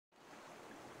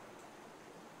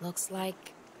Looks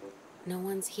like no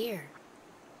one's here.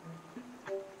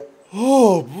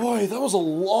 Oh boy, that was a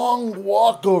long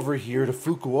walk over here to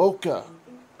Fukuoka.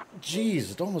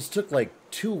 Jeez, it almost took like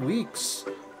 2 weeks.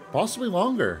 Possibly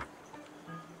longer.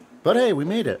 But hey, we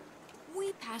made it.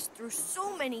 We passed through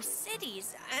so many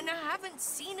cities, and I haven't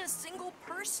seen a single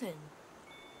person.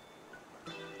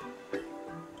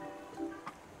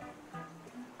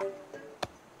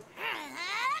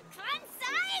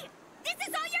 Kansai! This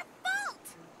is all your fault!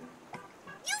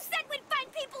 You said we'd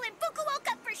find people in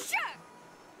Fukuoka for sure!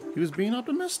 He was being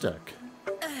optimistic.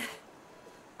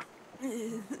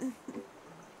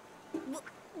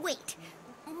 Wait,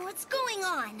 what's going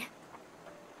on?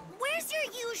 Where's your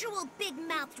usual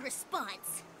big-mouthed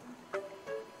response?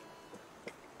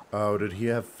 Oh, did he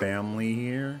have family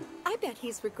here? I bet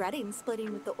he's regretting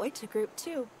splitting with the Oita group,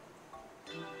 too.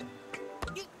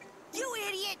 You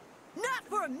idiot! Not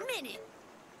for a minute!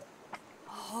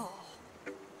 Oh,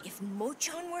 if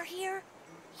Mochan were here,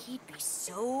 he'd be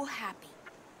so happy.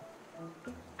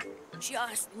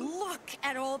 Just look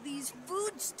at all these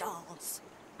food stalls.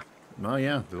 Oh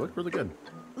yeah, they look really good.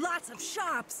 Lots of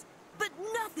shops, but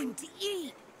nothing to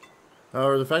eat.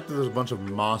 Or the fact that there's a bunch of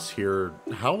moss here,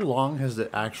 how long has it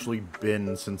actually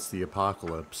been since the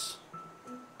apocalypse?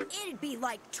 It'd be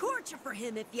like torture for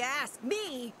him if you ask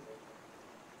me.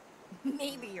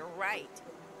 Maybe you're right.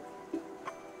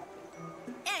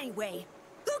 Anyway,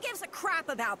 who gives a crap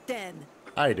about them?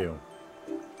 I do.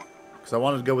 Because I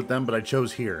wanted to go with them, but I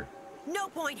chose here. No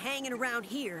point hanging around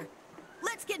here.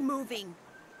 Let's get moving.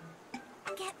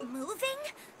 Get moving?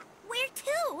 Where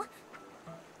to?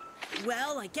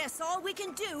 Well, I guess all we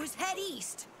can do is head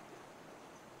east.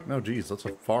 Oh geez, that's a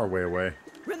far way away.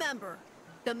 Remember,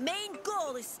 the main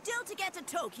goal is still to get to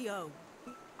Tokyo.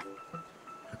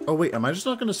 Oh wait, am I just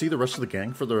not going to see the rest of the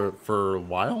gang for a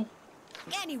while?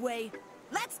 Anyway,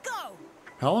 let's go!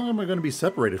 How long am I going to be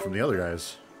separated from the other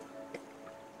guys?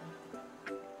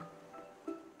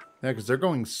 Yeah, because they're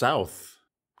going south.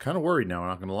 Kind of worried now, I'm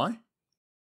not going to lie.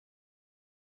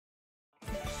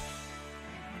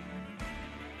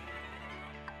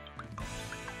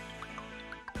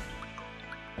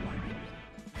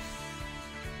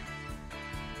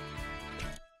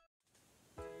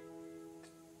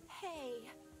 Hey,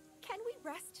 can we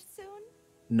rest soon?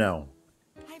 No.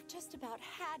 I've just about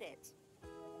had it.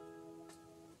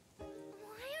 Why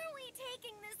are we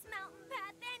taking this mountain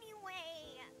path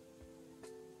anyway?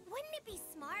 Wouldn't it be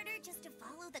smarter just to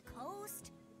follow the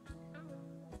coast?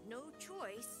 No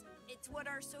choice. It's what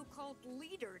our so-called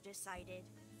leader decided.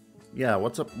 Yeah,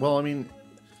 what's up? Well, I mean,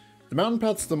 the mountain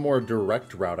path's the more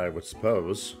direct route, I would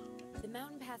suppose. The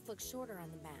mountain path looks shorter on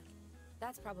the map.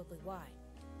 That's probably why.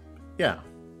 Yeah,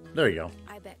 there you go.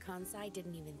 I bet Kansai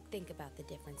didn't even think about the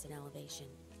difference in elevation.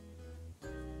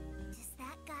 Does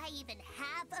that guy even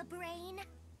have a brain?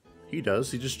 He does,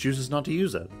 he just chooses not to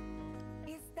use it.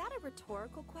 Is that a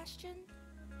rhetorical question?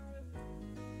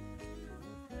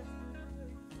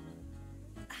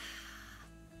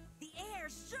 The air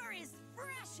sure is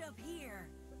fresh up here.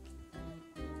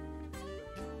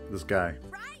 This guy.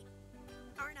 Right?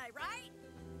 Aren't I right?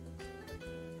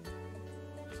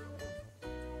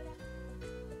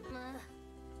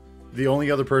 The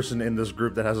only other person in this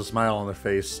group that has a smile on their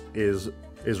face is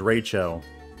Rachel.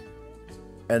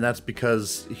 And that's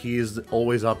because he is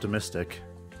always optimistic.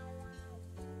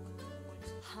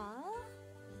 Huh?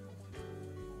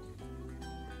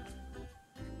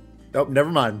 Oh, never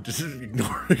mind. Just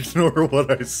ignore what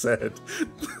I said.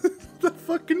 The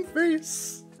fucking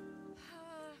face.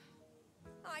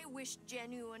 I wish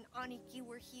Jenu and Aniki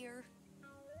were here.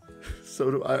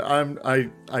 So do I'm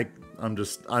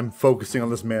focusing on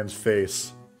this man's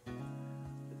face.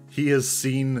 He has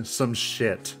seen some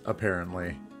shit,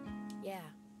 apparently. Yeah,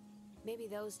 maybe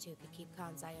those two could keep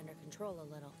Kansai under control a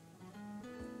little.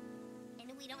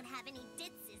 And we don't have any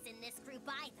ditzes in this group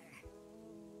either.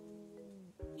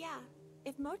 Yeah,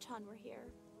 if Mochan were here,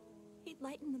 he'd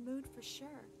lighten the mood for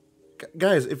sure.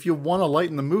 Guys, if you want to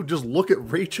lighten the mood, just look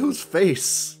at Rachel's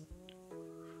face.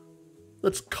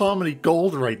 That's comedy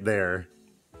gold right there.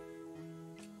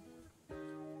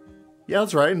 Yeah,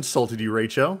 that's right. I insulted you,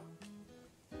 Rachel.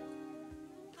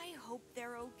 I hope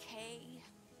they're okay.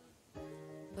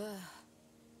 Ugh.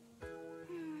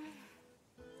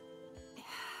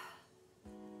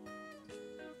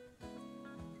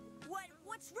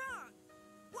 What's wrong?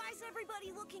 Why is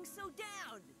everybody looking so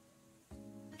down?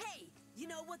 Hey, you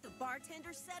know what the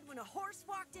bartender said when a horse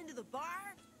walked into the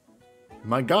bar?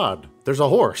 My god, there's a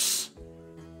horse.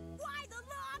 Why the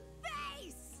long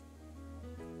face?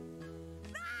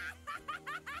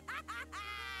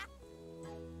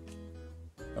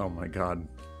 Oh my god.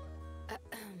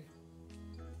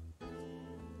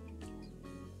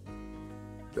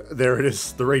 There it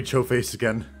is, the Rachel face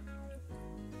again.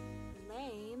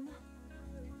 Lame.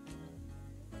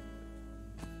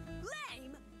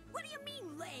 Lame? What do you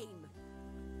mean lame?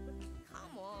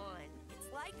 Come on,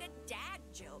 it's like a dad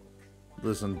joke.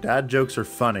 Listen, dad jokes are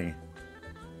funny.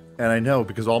 And I know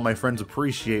because all my friends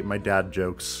appreciate my dad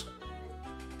jokes.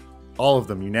 All of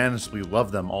them unanimously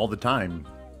love them all the time.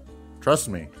 Trust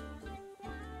me.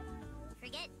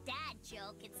 Forget dad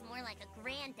joke, it's more like a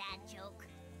granddad joke.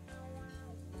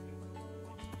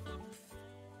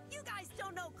 You guys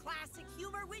don't know classic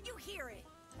humor when you hear it.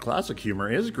 Classic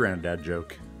humor is a granddad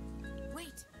joke.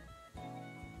 Wait,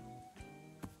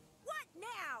 What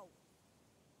now?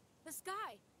 the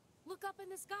sky. Look up in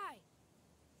the sky.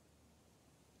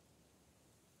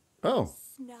 Oh,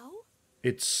 Snow?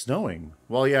 it's snowing.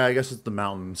 Well, yeah, I guess it's the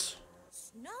mountains.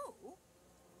 Snow?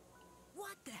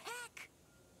 What the heck?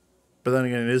 But then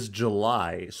again, it is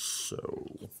July, so...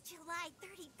 It's July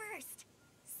 31st.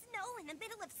 Snow in the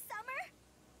middle of summer?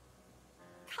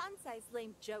 Kansai's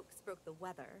lame jokes broke the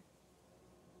weather.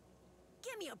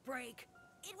 Give me a break.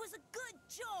 It was a good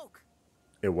joke.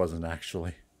 It wasn't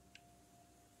actually.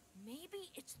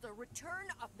 Maybe it's the return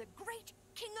of the great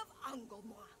King of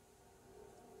Anglmois.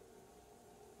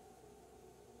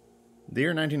 The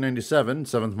year 1997,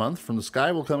 7th month, from the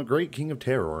sky will come a great king of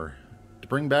terror. To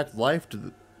bring back to life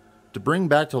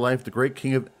the great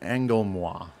king of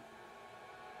Anglmois.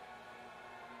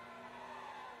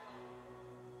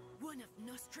 One of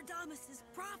Nostradamus'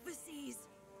 prophecies.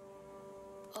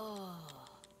 Oh.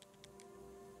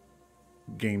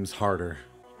 Game's harder.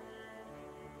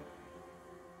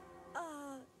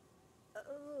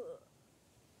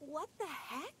 What the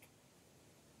heck?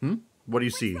 What do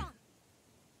you see? Wrong?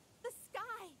 The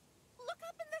sky! Look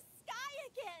up in the sky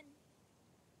again!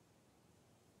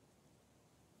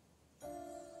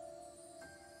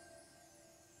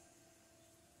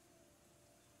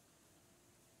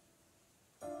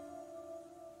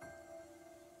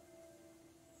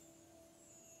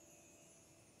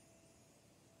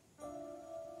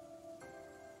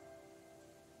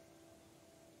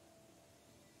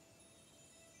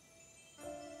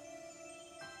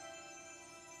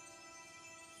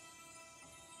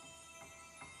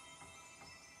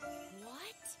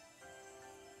 What?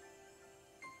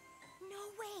 No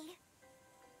way.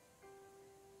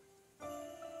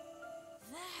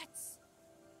 That's...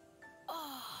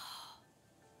 Oh.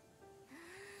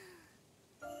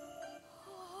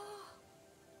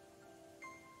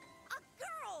 A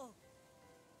girl!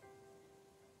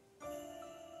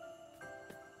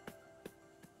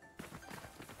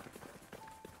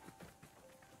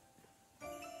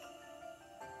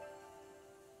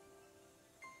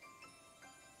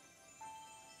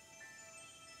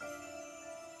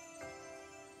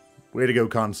 Way to go,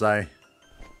 Kansai.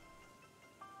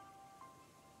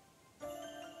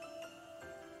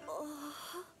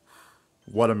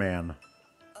 What a man.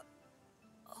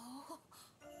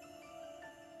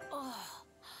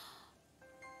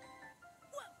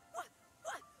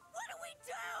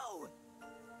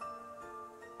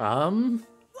 What do we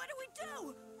do? What do we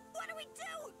do? What do we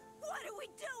do? What do we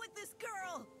do with this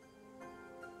girl?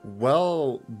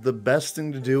 Well, the best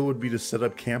thing to do would be to set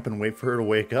up camp and wait for her to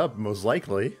wake up, most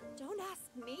likely. Don't ask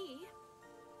me.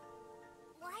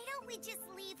 Why don't we just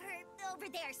leave her over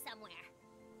there somewhere?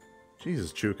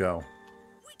 Jesus, Chuko.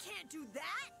 We can't do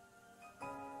that.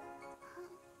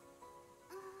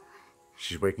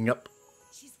 She's waking up.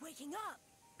 She's waking up.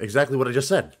 Exactly what I just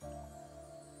said.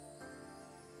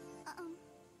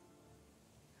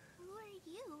 Who are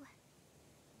you?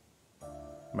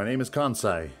 My name is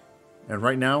Kansai, and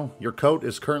right now, your coat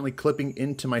is currently clipping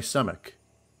into my stomach.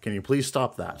 Can you please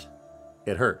stop that?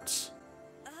 It hurts.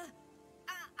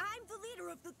 I'm the leader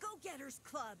of the Go-Getters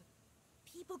Club.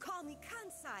 People call me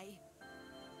Kansai.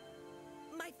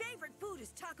 My favorite food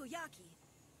is takoyaki.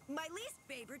 My least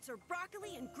favorites are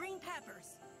broccoli and green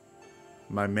peppers.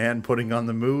 My man putting on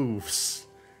the moves.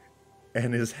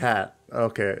 And his hat.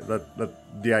 Okay,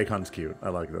 the icon's cute. I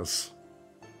like this.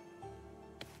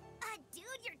 Dude,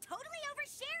 you're totally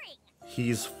oversharing.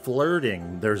 He's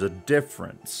flirting. There's a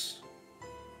difference.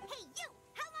 Hey, you!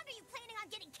 How long are you planning on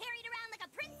getting carried around like a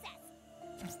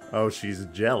princess? Oh, she's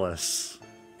jealous.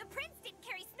 The prince didn't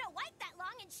carry Snow White that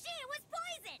long, and she was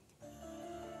poisoned.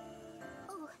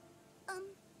 Oh,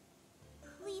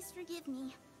 please forgive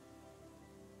me.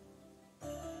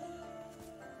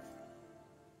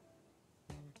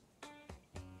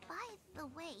 By the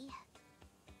way,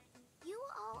 you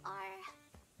all are...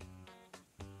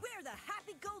 We're the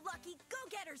Happy-Go-Lucky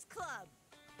Go-Getters Club.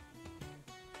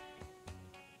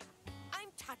 I'm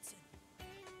Tatsu.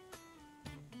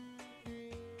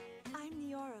 I'm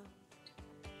Nioro.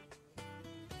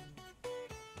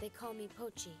 They call me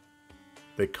Pochi.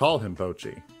 They call him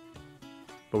Pochi.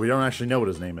 But we don't actually know what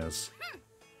his name is.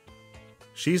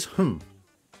 She's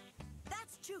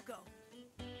That's Chuko.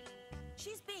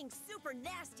 She's being super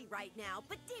nasty right now,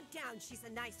 but deep down she's a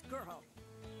nice girl.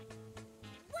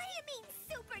 What do you mean,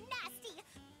 super nasty?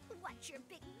 Watch your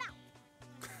big mouth.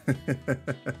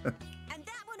 And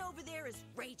that one over there is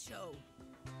Rachel.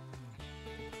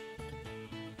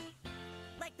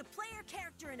 Like the player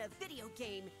character in a video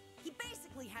game, he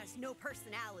basically has no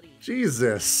personality.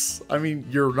 Jesus. I mean,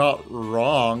 you're not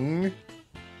wrong.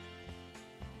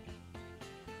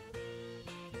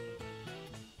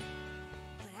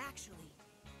 But actually,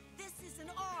 this isn't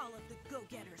all of the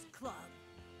Go-Getters Club.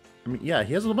 I mean, yeah,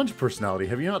 he has a bunch of personality.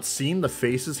 Have you not seen the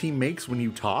faces he makes when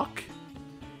you talk?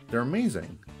 They're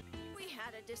amazing. We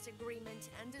had a disagreement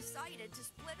and decided to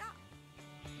split up.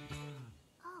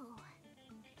 Oh,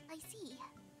 I see.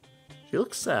 He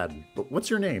looks sad, but what's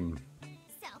your name?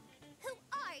 So, who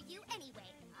are you anyway?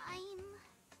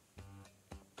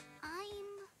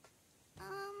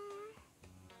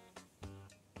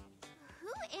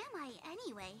 Who am I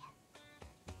anyway?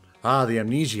 Ah, the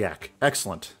amnesiac.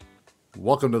 Excellent.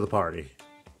 Welcome to the party.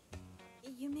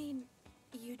 You mean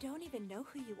you don't even know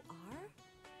who you are?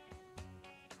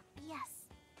 Yes.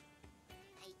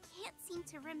 I can't seem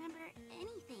to remember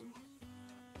anything.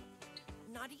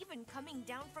 Not even coming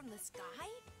down from the sky?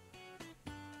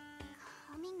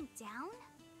 Coming down?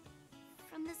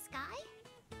 From the sky?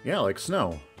 Yeah, like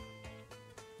Snow.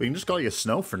 We can just call you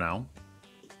Snow for now.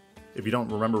 If you don't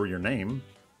remember your name.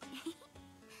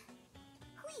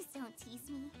 Please don't tease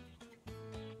me.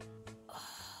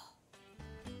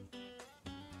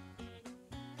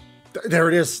 There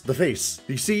it is, the face.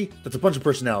 You see? That's a bunch of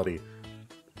personality.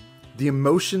 The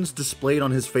emotions displayed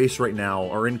on his face right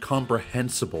now are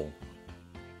incomprehensible.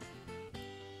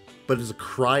 But it's a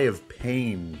cry of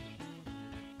pain.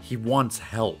 He wants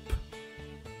help.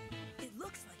 It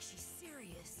looks like she's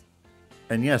serious.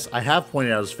 And yes, I have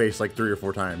pointed out his face like 3 or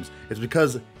 4 times. It's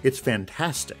because it's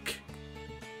fantastic.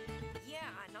 Yeah,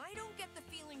 and I don't get the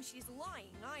feeling she's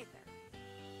lying either.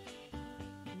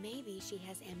 Maybe she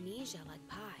has amnesia like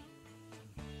Pi.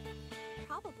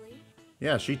 Probably.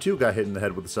 Yeah, she too got hit in the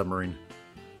head with a submarine.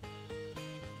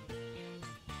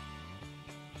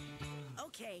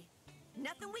 Okay,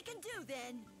 nothing we can do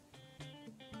then.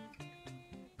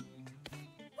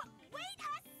 Wait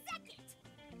a second!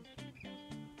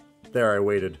 There, I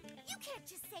waited. You can't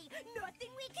just say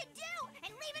nothing we can do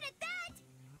and leave it at that!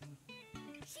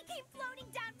 She came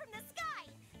floating down from the sky!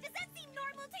 Does that seem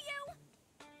normal to you?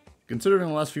 Considering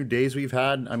the last few days we've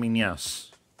had, I mean, yes.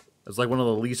 It's like one of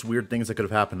the least weird things that could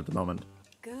have happened at the moment.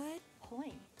 Good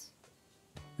point.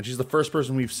 And she's the first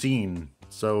person we've seen,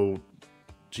 so...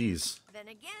 Jeez. Then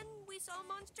again, we saw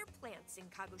monster plants in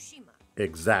Kagoshima.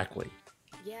 Exactly.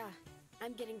 Yeah,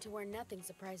 I'm getting to where nothing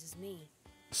surprises me.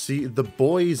 See, the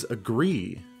boys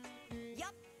agree.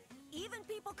 Yup, even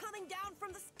people coming down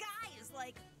from the sky is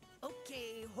like,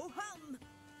 okay, ho hum.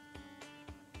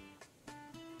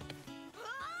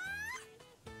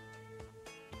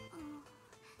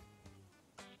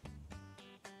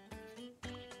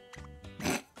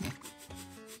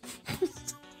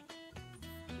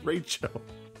 Rachel.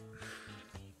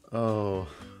 Oh,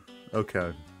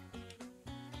 okay.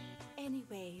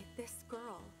 Anyway, this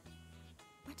girl.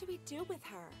 What do we do with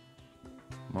her?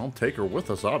 Well, take her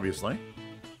with us, obviously.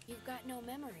 You've got no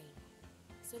memory,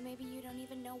 so maybe you don't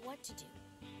even know what to do.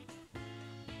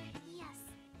 Yes,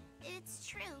 it's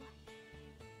true.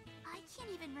 I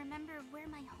can't even remember where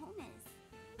my home is.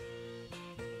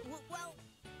 Well,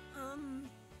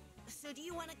 so do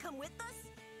you want to come with us?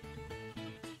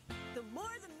 The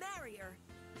more the merrier.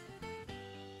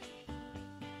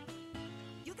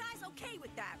 You guys okay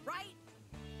with that, right?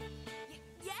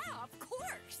 Yeah, of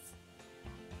course.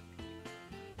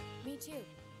 Me too.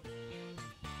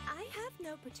 I have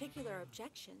no particular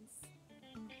objections.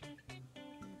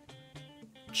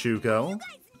 Chuko. You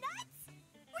guys nuts?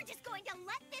 We're just going to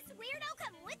let this weirdo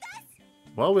come with us?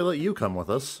 Well, we let you come with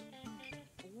us.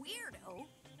 Weirdo?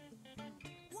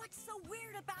 What's so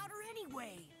weird about her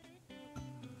anyway?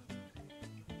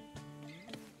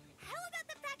 How about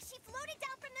the fact she floated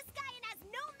down from the sky and has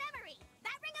no memory?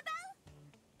 That ring a bell?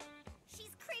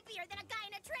 She's creepier than a guy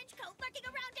in a trench coat lurking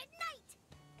around at night.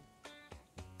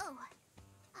 Oh,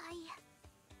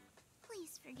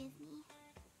 please forgive me.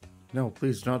 No,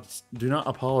 please do not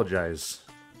apologize.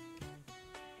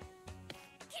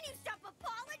 Can you stop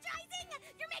apologizing?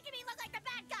 You're making me look like the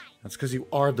bad guy. That's because you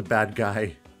are the bad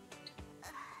guy.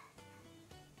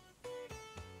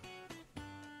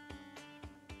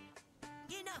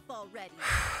 Enough already.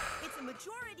 It's a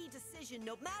majority decision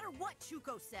no matter what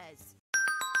Chuko says.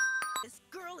 This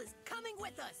girl is coming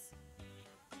with us.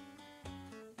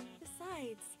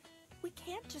 Besides, we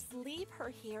can't just leave her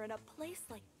here in a place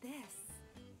like this.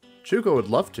 Chuko would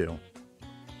love to.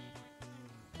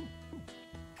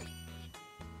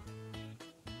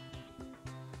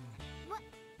 What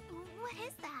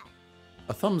is that?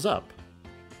 A thumbs up.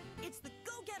 It's the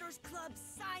Go-Getters Club's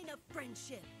sign of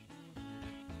friendship.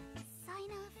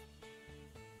 Sign of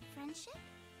friendship?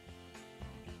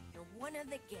 You're one of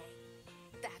the gang.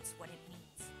 That's what it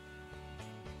means.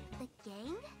 The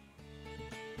gang?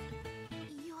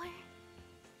 You're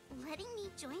letting me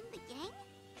join the gang?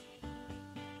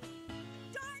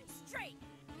 Darn straight!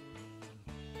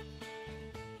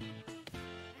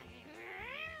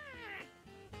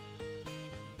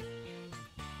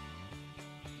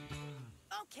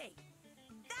 Okay,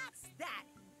 that's that.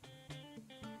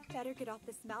 Better get off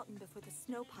this mountain before the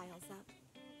snow piles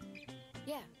up.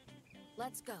 Yeah,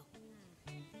 let's go.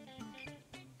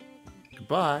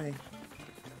 Goodbye.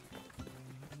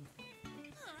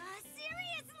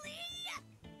 Seriously?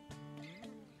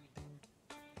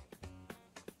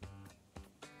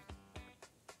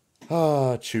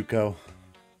 Ah, Chuko.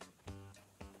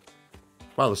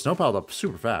 Wow, the snow piled up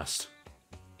super fast.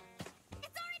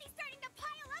 It's already starting to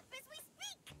pile up as we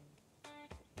speak.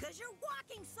 Cause you're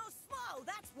walking so slow,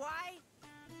 that's why.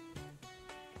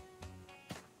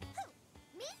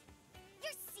 Who? Me?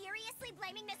 You're seriously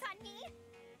blaming this on me?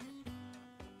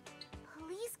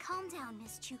 Please calm down,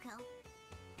 Miss Chuko.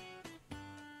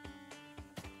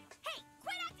 Hey,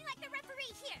 quit acting like the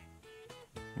referee here!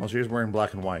 Well, she was wearing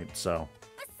black and white, so.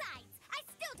 Besides, I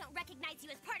still don't recognize you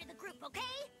as part of the group, okay?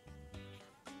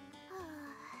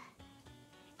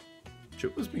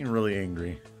 Chuko's being really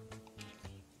angry.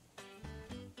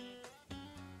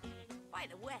 By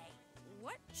the way,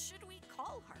 what should we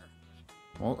call her?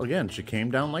 Well, again, she came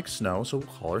down like Snow, so we'll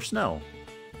call her Snow.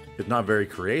 It's not very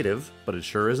creative, but it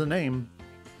sure is a name.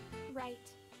 Right.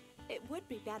 It would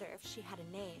be better if she had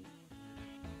a name.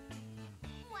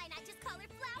 Why not just call her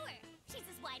Flower? She's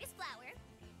as white as Flower.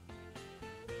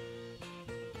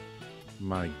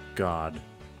 My God.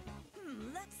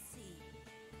 Let's see.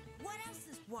 What else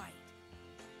is white?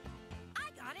 I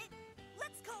got it.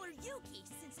 Let's call her Yuki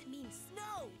since it means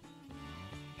snow.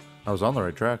 I was on the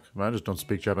right track, but I just don't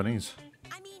speak Japanese.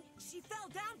 I mean, she fell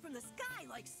down from the sky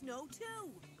like snow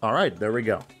too. All right, there we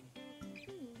go.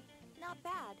 Not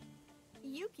bad.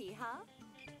 Yuki, huh?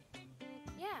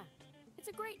 Yeah, it's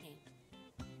a great name.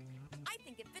 I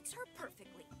think it fits her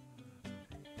perfectly.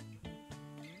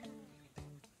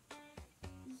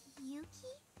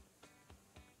 Yuki?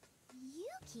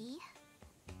 Yuki?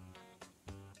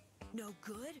 No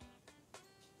good?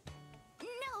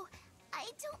 No, I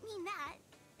don't mean that.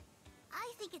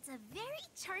 I think it's a very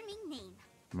charming name.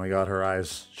 Oh my God, her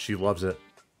eyes. She loves it.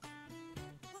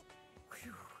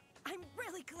 Whew. I'm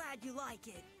really glad you like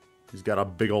it. He's got a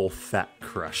big old fat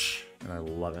crush, and I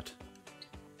love it.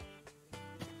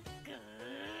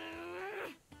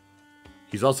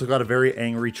 He's also got a very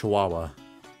angry chihuahua.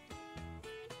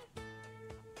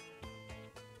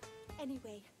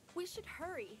 Anyway, we should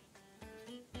hurry.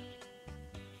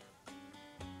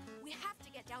 We have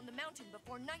to get down the mountain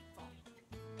before nightfall.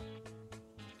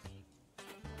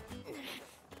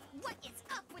 What is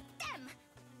up with them?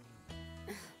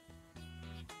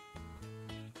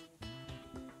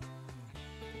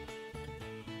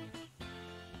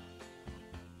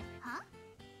 Huh?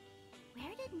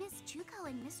 Where did Miss Chuko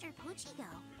and Mr. Pochi go?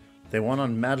 They went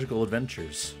on magical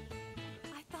adventures.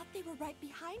 I thought they were right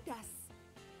behind us.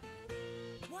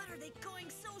 What are they going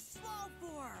so slow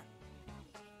for?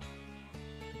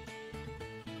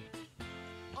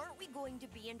 Aren't we going to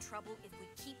be in trouble if we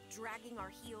keep dragging our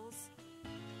heels?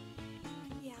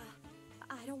 Yeah,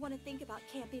 I don't want to think about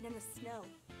camping in the snow.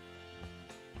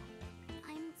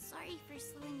 I'm sorry for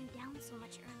slowing you down so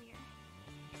much earlier.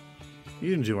 You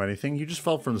didn't do anything. You just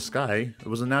fell from the sky. It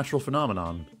was a natural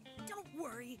phenomenon. Don't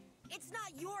worry. It's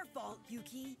not your fault,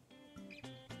 Yuki.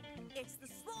 It's the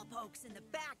slowpokes in the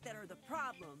back that are the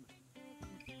problem.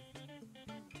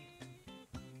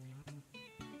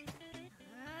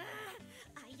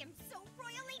 I am so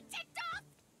royally ticked off!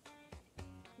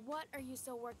 What are you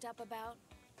so worked up about?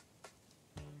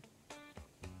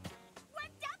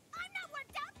 Worked up? I'm not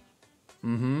worked up!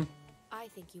 Mm-hmm. I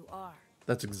think you are.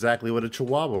 That's exactly what a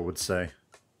chihuahua would say.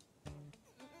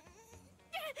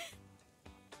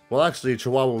 Well, actually, a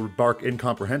chihuahua would bark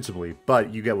incomprehensibly,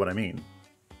 but you get what I mean.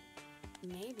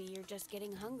 Maybe you're just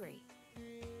getting hungry.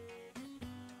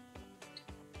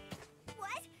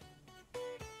 What?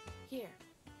 Here,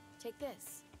 take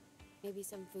this. Maybe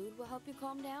some food will help you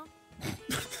calm down?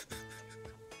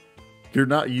 You're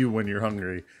not you when you're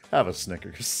hungry. Have a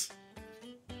Snickers.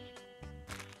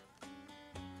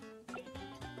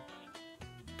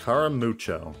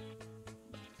 Caramucho.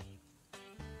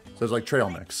 So it's like trail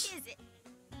mix. Is it?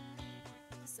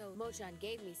 So Mochan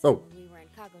gave me some Oh. when we were in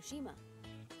Kagoshima.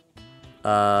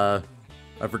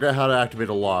 I forgot how to activate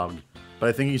a log, but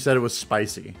I think he said it was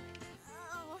spicy.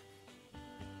 Oh,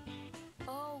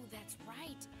 Oh, that's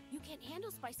right. You can't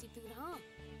handle spicy food, huh?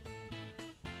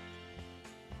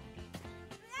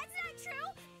 that's not true.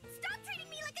 Stop treating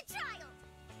me like a child.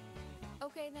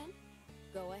 Okay then.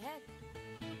 Go ahead.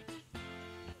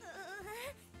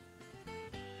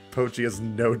 Pochi has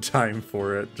no time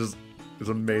for it. Just is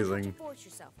You don't have amazing. to force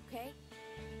yourself, okay?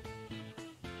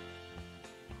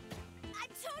 I'm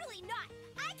totally not.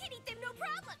 I can eat them no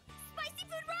problem. Spicy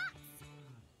food rocks.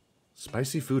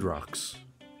 Spicy food rocks.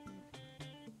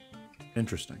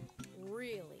 Interesting.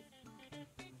 Really?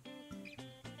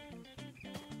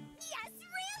 Yes,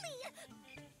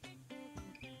 really.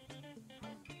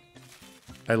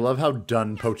 I love how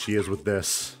done Pochi is with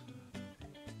this.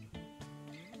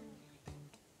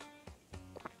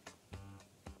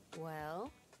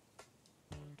 Well,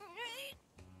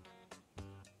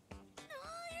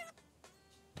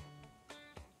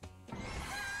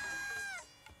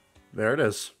 There it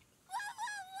is.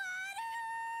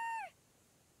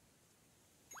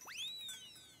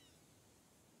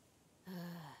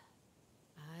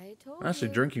 I told Actually,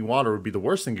 you. drinking water would be the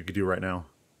worst thing you could do right now.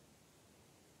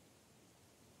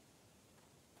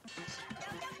 No,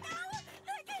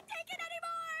 I can't take it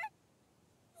anymore.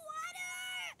 Water.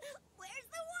 Where's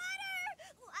the water?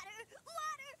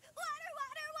 Water.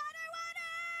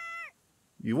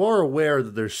 You are aware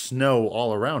that there's snow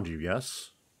all around you, yes?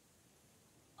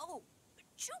 Oh,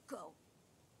 Chuko.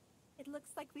 It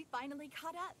looks like we finally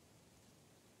caught up.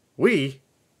 We?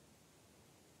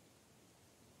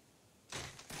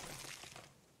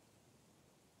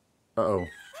 Uh-oh. No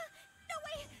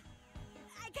way.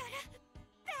 I got a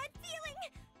bad feeling.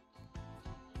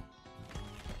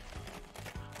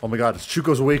 Oh my god, it's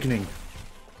Chuko's awakening.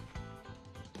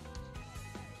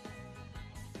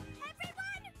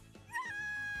 Everyone,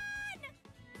 run!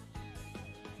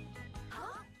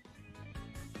 Huh?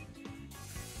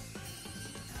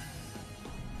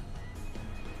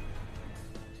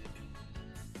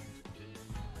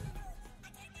 I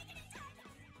can't make it in time.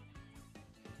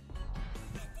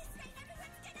 This way,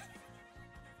 everyone's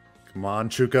gonna... Come on,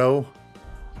 Chuko.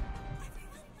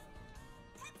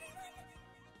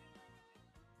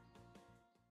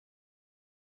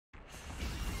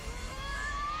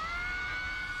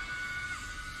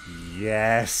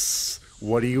 Yes.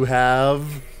 What do you have?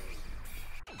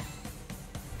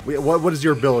 Wait, what is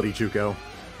your ability, Chuko?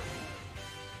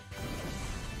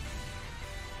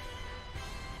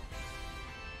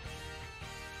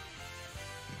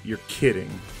 You're kidding.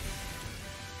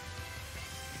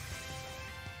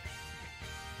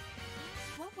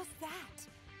 What was that?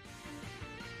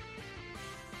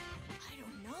 I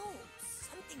don't know.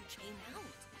 Something came out.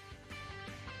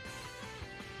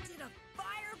 Did a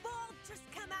fireball just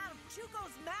come out of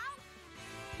Chuko's mouth?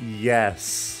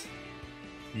 Yes.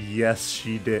 Yes,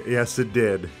 she did. Yes, it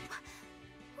did.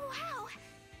 Wow,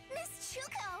 Miss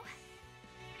Chuko.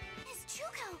 Miss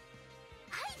Chuko,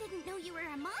 I didn't know you were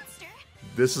a monster.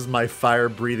 This is my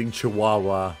fire-breathing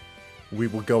chihuahua. We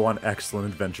will go on excellent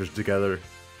adventures together.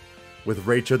 With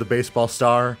Rachel the baseball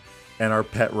star and our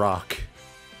pet Rock.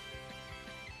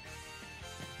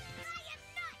 I am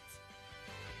not.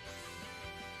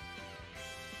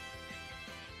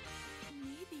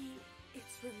 Maybe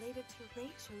it's related to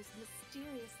Rachel's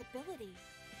mysterious ability.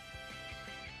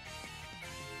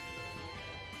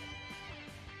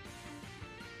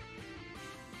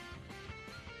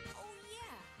 Oh,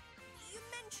 yeah. You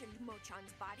mentioned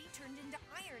Mochan's body turned into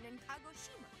iron in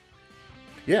Kagoshima.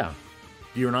 Yeah.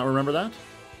 Do you not remember that?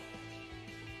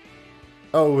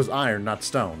 Oh, it was iron, not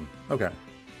stone. Okay.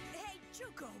 Hey,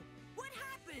 Chuko, what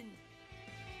happened?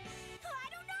 I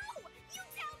don't know. You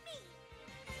tell me.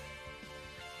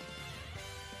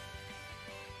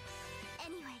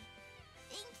 Anyway,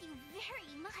 thank you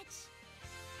very much.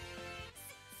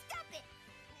 Stop it.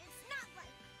 It's not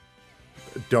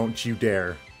like... Don't you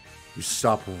dare. You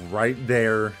stop right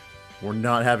there. We're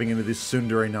not having any of this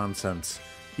tsundere nonsense.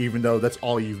 Even though that's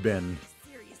all you've been.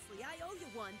 Seriously, I owe you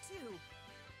one, too.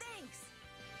 Thanks.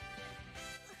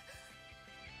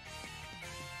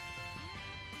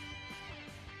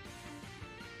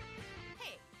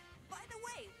 Hey, by the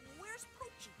way, where's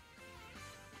Pochi?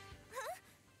 Huh?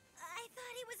 I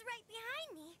thought he was right behind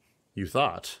me. You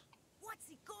thought. What's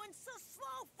he going so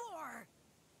slow for?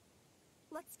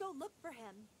 Let's go look for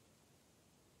him.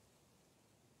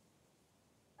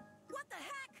 What the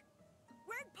heck?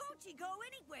 Where'd Pochi go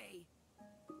anyway?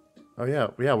 Oh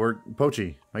yeah, we're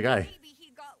Pochi, my guy. Maybe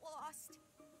he got lost.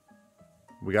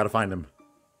 We gotta find him.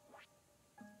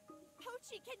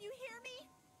 Pochi, can you hear me?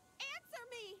 Answer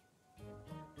me!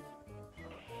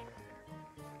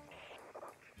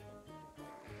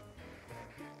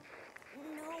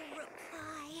 No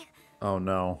reply. Oh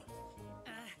no.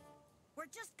 We're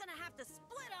just gonna have to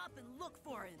split up and look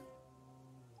for him.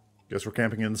 Guess we're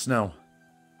camping in the snow.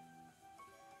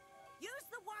 Use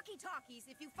the walkie-talkies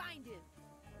if you find him.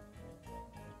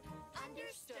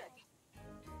 Understood.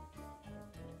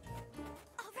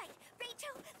 All right,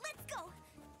 Rachel, let's go.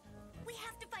 We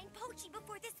have to find Pochi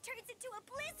before this turns into a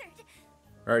blizzard.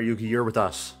 Alright, Yuki, you're with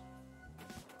us.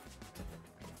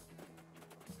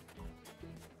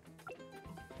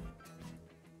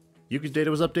 Yuki's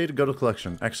data was updated. Go to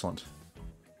collection. Excellent.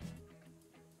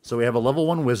 So we have a level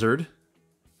 1 wizard.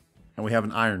 And we have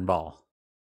an iron ball.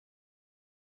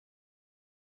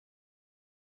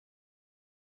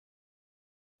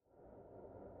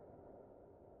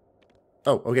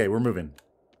 Oh, okay, we're moving.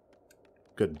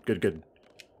 Good, good, good.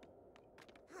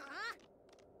 Huh?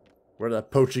 Where'd that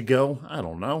Pochi go? I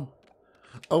don't know.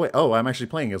 Oh, wait. Oh, I'm actually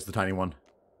playing as the tiny one.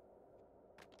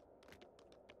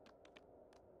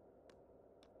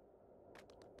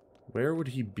 Where would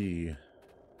he be?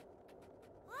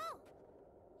 Whoa.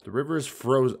 The river is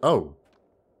frozen. Oh.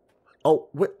 Oh,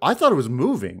 wait. I thought it was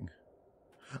moving.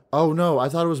 Oh, no. I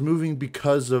thought it was moving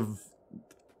because of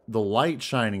the light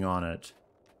shining on it.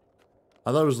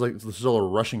 I thought it was like still a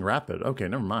rushing rapid. Okay,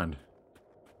 never mind.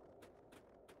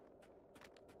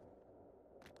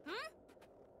 Hmm?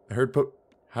 I heard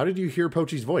How did you hear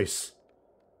Pochi's voice?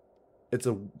 It's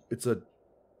a...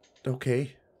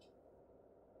 Okay.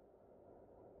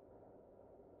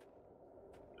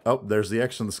 Oh, there's the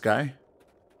X in the sky.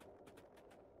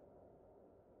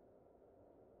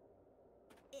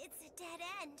 It's a dead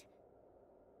end.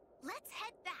 Let's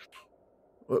head back.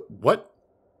 What?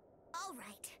 All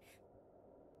right.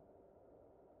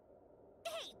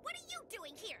 Hey, what are you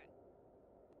doing here?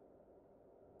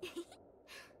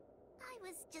 I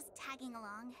was just tagging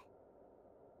along.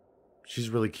 She's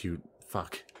really cute.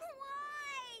 Fuck.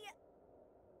 Why?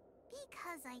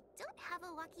 Because I don't have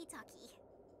a walkie-talkie.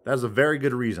 That's a very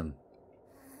good reason.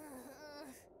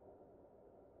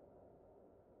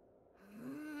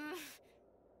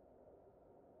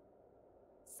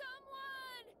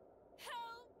 Someone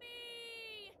help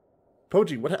me!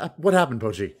 Pochi, what happened,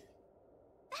 Pochi?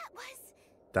 That was...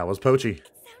 That was Pochi.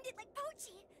 It sounded like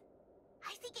Pochi.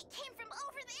 I think it came from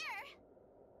over there.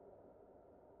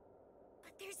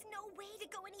 But there's no way to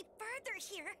go any further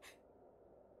here.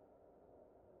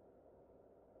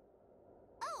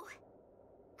 Oh,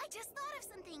 I just thought of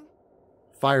something.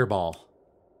 Fireball.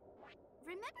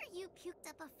 Remember you puked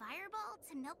up a fireball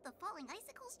to melt the falling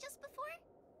icicles just before?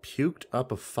 Puked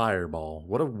up a fireball.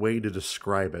 What a way to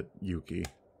describe it, Yuki.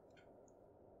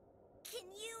 Can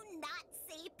you not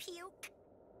say puke?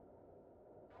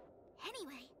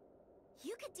 Anyway,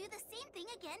 you could do the same thing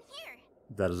again here.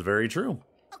 That is very true.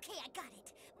 Okay, I got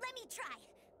it. Let me try.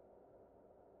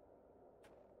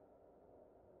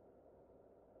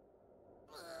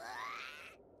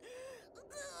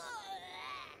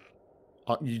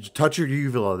 You just touch your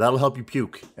uvula. That'll help you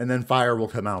puke. And then fire will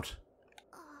come out.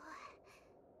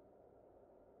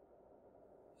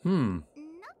 Nothing's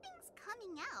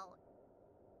coming out.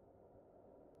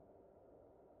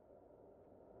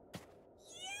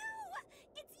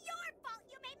 It's your fault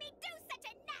you made me do such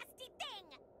a nasty thing!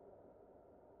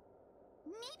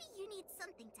 Maybe you need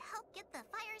something to help get the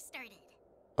fire started.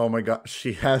 Oh my god,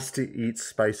 she has to eat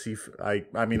spicy...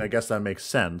 I mean, I guess that makes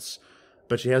sense.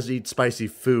 But she has to eat spicy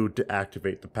food to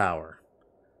activate the power.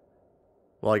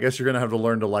 Well, I guess you're gonna have to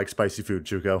learn to like spicy food,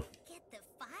 Chuko. Get the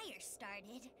fire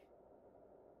started?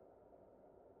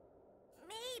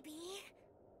 Maybe.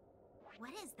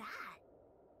 What is that?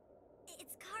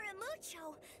 It's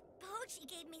Caramucho. Pochi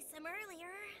gave me some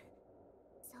earlier.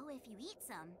 So if you eat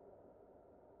some,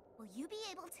 will you be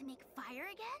able to make fire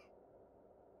again?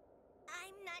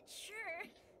 I'm not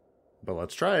sure. But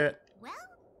let's try it. Well,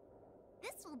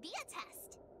 this will be a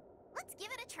test. Let's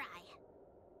give it a try.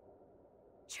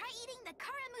 Try eating the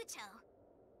Caramucho.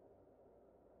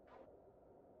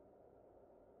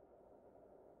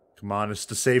 Come on, it's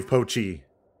to save Pochi.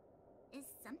 Is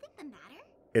something the matter?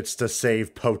 It's to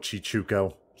save Pochi,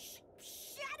 Chuko.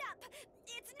 Shut up!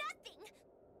 It's nothing!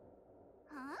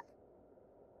 Huh?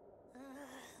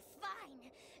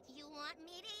 Fine. You want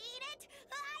me to eat it?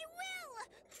 I will!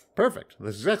 Perfect.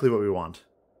 That's exactly what we want.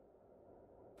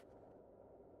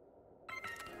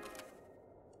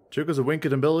 Chuko's a Winked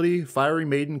ability, Fiery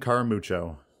Maiden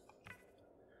Caramucho.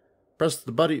 Press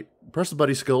the buddy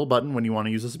skill button when you want to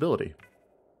use this ability.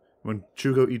 When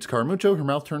Chuko eats Caramucho, her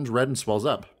mouth turns red and swells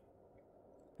up.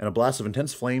 and a blast of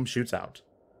intense flame shoots out.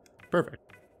 Perfect.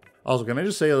 Also, can I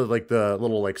just say that, like, the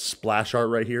little, like, splash art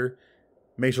right here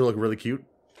makes her look really cute?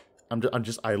 I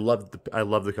love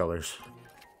the colors.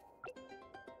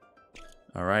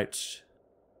 All right.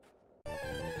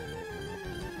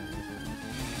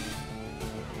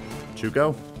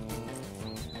 Chuko.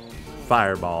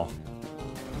 Fireball.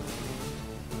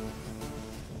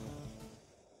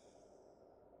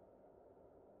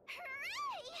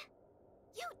 Hooray!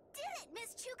 You did it,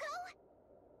 Miss Chuko!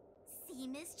 See,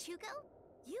 Miss Chuko?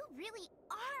 You really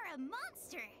are a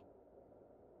monster!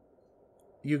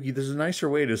 Yuki, there's a nicer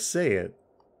way to say it.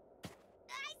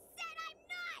 I said I'm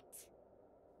not!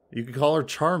 You could call her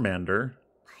Charmander.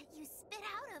 But you spit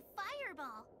out a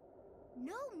fireball.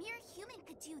 No mere human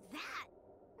could do that,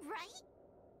 right?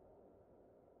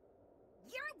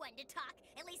 You're one to talk.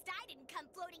 At least I didn't come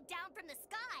floating down from the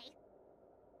sky.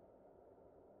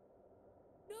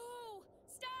 No!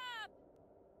 Stop!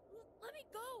 Let me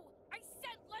go! I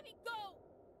said let me go!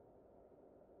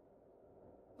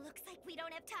 Looks like we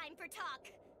don't have time for talk.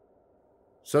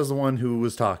 Says the one who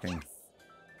was talking. Yes.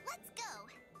 Let's go.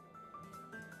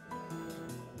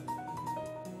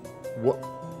 What?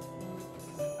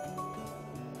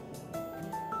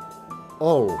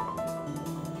 Oh.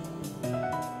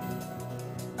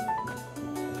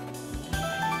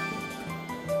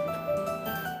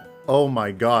 Oh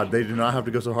my god, they do not have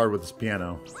to go so hard with this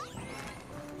piano.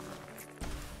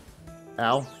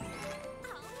 Ow. All right.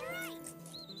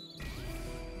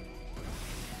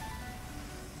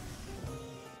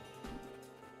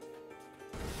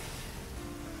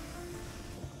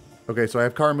 Okay, so I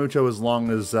have Caramucho as long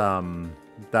as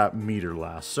that meter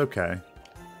lasts. Okay.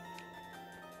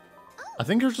 I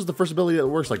think yours is the first ability that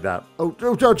works like that. Oh,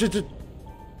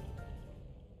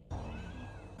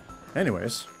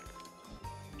 anyways.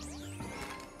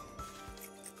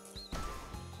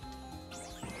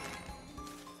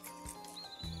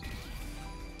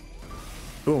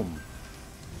 Boom.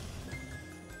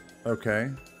 Okay.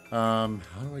 How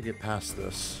do I get past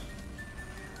this?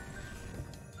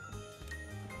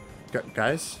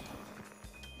 Guys?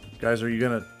 Guys, are you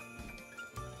gonna...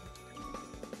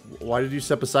 Why did you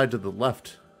step aside to the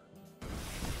left?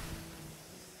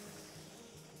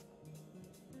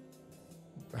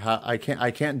 I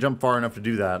can't jump far enough to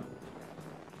do that.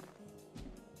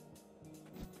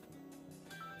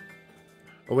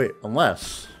 Oh wait,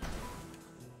 unless...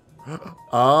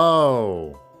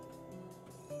 Oh.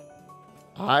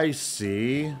 I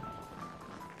see.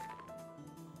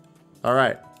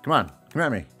 Alright, come on. Come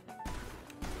at me.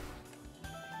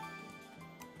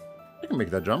 I can make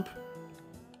that jump.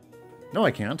 No,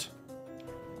 I can't.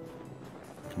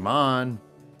 Come on.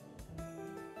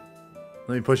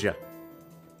 Let me push you.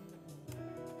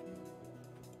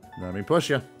 Let me push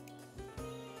you.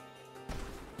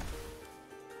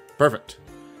 Perfect.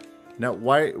 Now,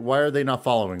 why are they not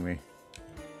following me?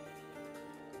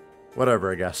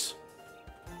 Whatever, I guess.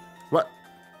 What?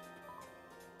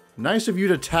 Nice of you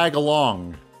to tag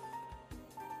along.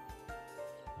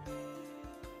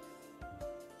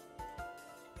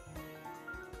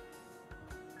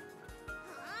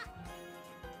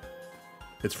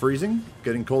 It's freezing,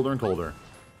 getting colder and colder.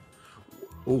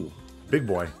 Ooh, big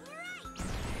boy.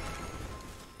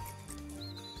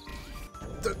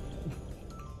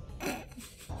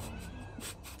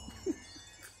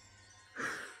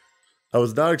 I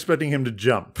was not expecting him to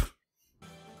jump.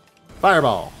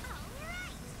 Fireball.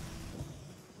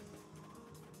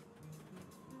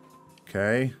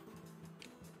 Okay.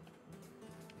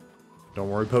 Don't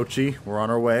worry, Pochi. We're on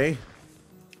our way.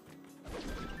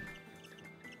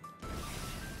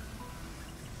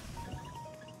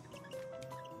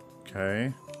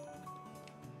 Okay.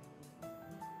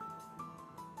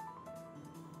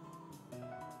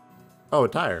 Oh, a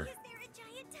tire. Is there a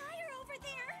giant tire over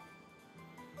there?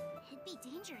 It'd be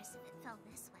dangerous if it fell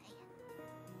this way.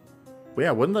 Well,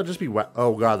 yeah, wouldn't that just be wet?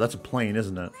 Oh god, that's a plane,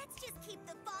 isn't it? Let's just keep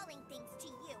the falling things to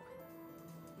you.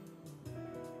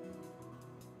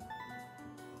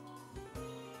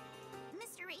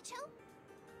 Mr. Rachel,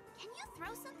 can you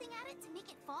throw something at it to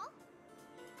make it fall?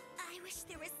 I wish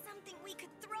there was something we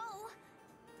could throw.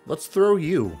 Let's throw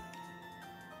you.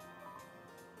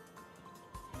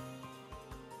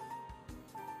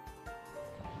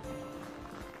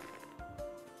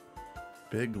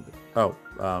 Big... Oh,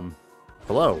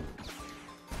 hello.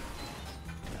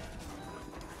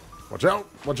 Watch out!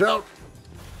 Watch out!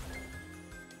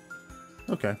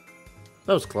 Okay.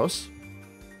 That was close.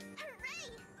 Hooray!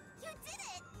 You did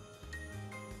it!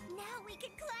 Now we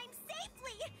can climb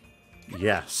safely!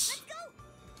 Yes. Let's go!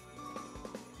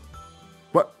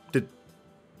 What? Did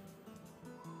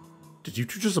you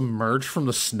two just emerge from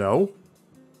the snow?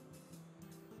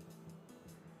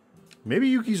 Maybe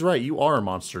Yuki's right. You are a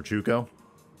monster, Chuko.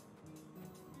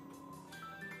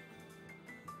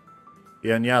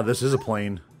 Yeah, and yeah, this is a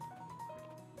plane.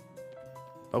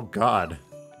 Oh, God.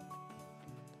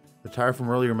 The tire from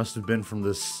earlier must have been from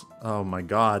this... Oh, my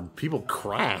God. People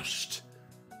crashed.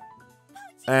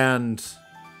 And...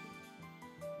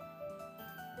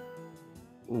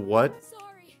 What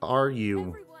Sorry, are you?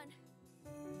 everyone.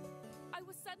 I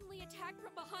was suddenly attacked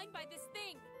from behind by this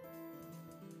thing.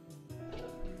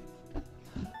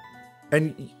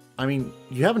 And, I mean,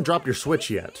 you haven't dropped your switch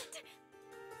yet.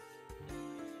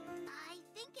 I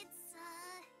think it's,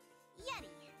 Yeti.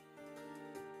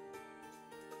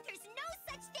 There's no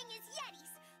such thing as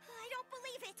Yetis. I don't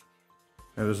believe it.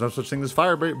 And there's no such thing as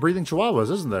fire-breathing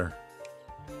chihuahuas, isn't there?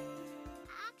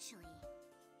 Actually,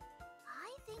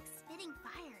 I think spitting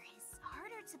fire is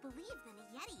harder to believe than a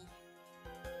Yeti.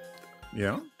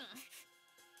 Yeah.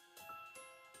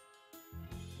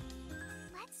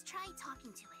 Let's try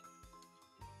talking to it.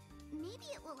 Maybe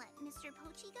it will let Mr.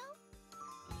 Pochi go?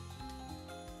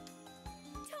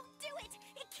 Don't do it!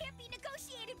 It can't be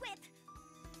negotiated with!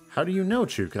 How do you know,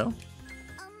 Chuko?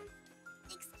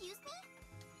 Excuse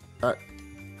me?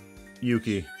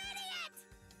 Yuki. You idiot!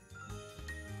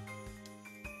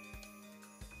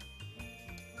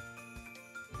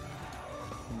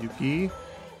 Yuki?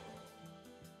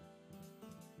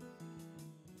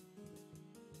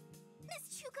 Miss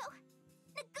Chuko,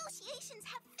 negotiations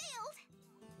have failed!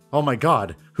 Oh my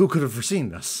God, who could have foreseen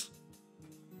this?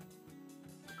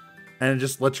 And it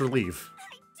just lets her leave.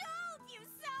 I told you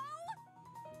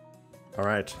so!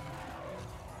 Alright.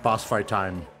 Boss fight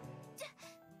time.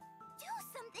 Do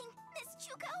something, Miss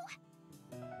Chuko!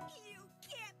 You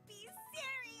can't be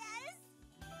serious!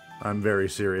 I'm very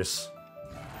serious.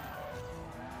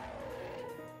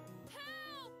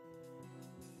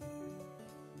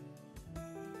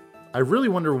 I really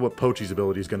wonder what Pochi's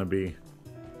ability is going to be.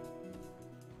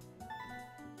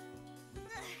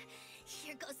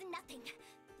 Here goes nothing.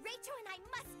 Rachel and I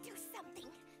must do something.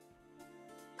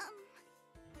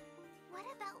 What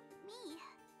about me?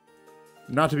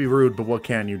 Not to be rude, but what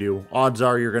can you do? Odds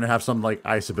are you're going to have some, like,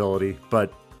 ice ability,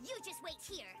 but You just wait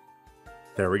here.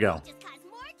 there we go. Just cause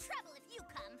more trouble if you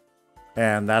come.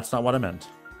 And that's not what I meant.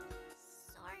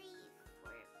 Sorry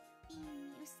for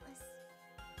being useless.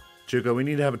 Chuko, we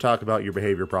need to have a talk about your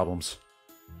behavior problems.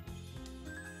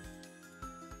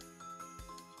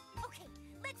 Okay,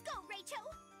 let's go, Rachel.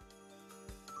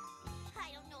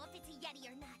 I don't know if it's a Yeti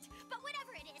or not, but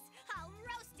whatever it is, I'll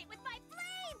roast it with my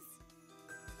flames.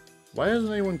 Why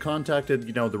hasn't anyone contacted,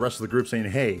 you know, the rest of the group saying,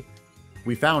 hey,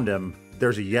 we found him,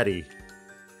 there's a Yeti?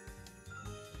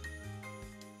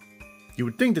 You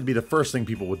would think that'd be the first thing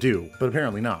people would do, but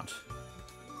apparently not.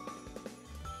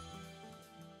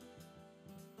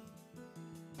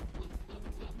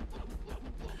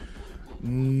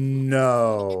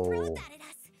 No. Throw that at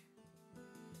us.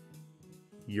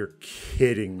 You're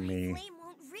kidding me. Flame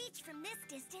won't reach from this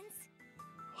distance.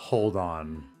 Hold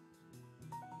on.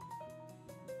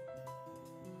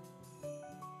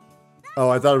 Oh,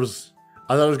 I thought it was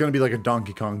gonna be like a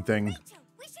Donkey Kong thing. Rachel,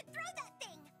 we should throw that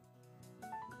thing.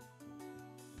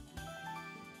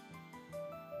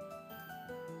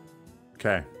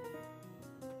 Okay.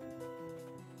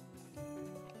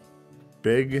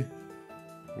 Big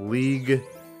League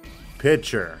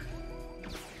Pitcher.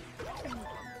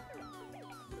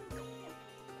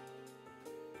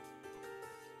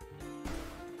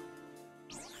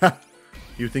 Ha!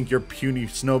 You think your puny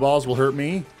snowballs will hurt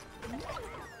me?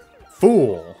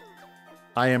 Fool!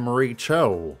 I am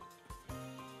Rachel.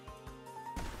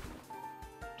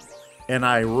 And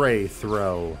I ray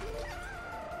throw.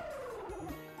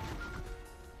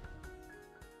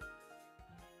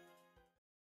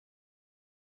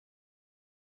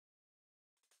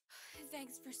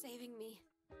 Thanks for saving me.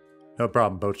 No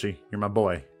problem, Pochi. You're my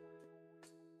boy.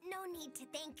 No need to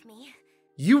thank me.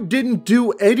 You didn't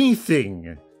do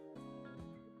anything!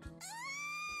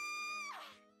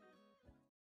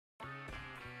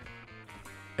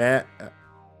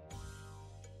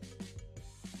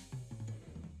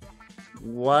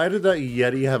 Why did that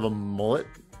Yeti have a mullet?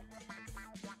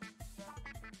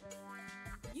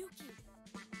 Yuki.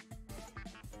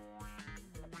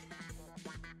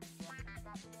 Come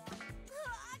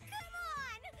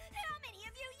on! How many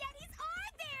of you Yetis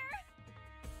are there?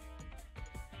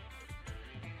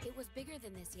 It was bigger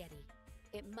than this Yeti.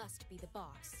 It must be the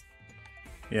boss.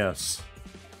 Yes.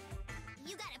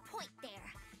 You got a point there.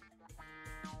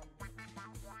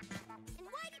 And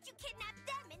why did you kidnap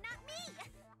them and not me?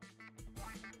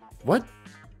 What?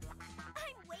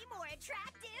 I'm way more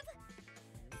attractive.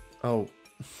 Oh.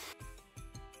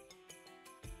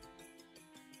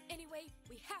 Anyway, Anyway,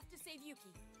 we have to save Yuki.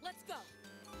 Let's go.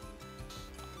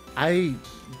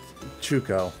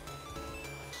 Chuko,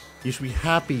 you should be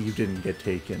happy you didn't get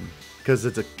taken, because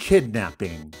it's a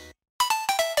kidnapping.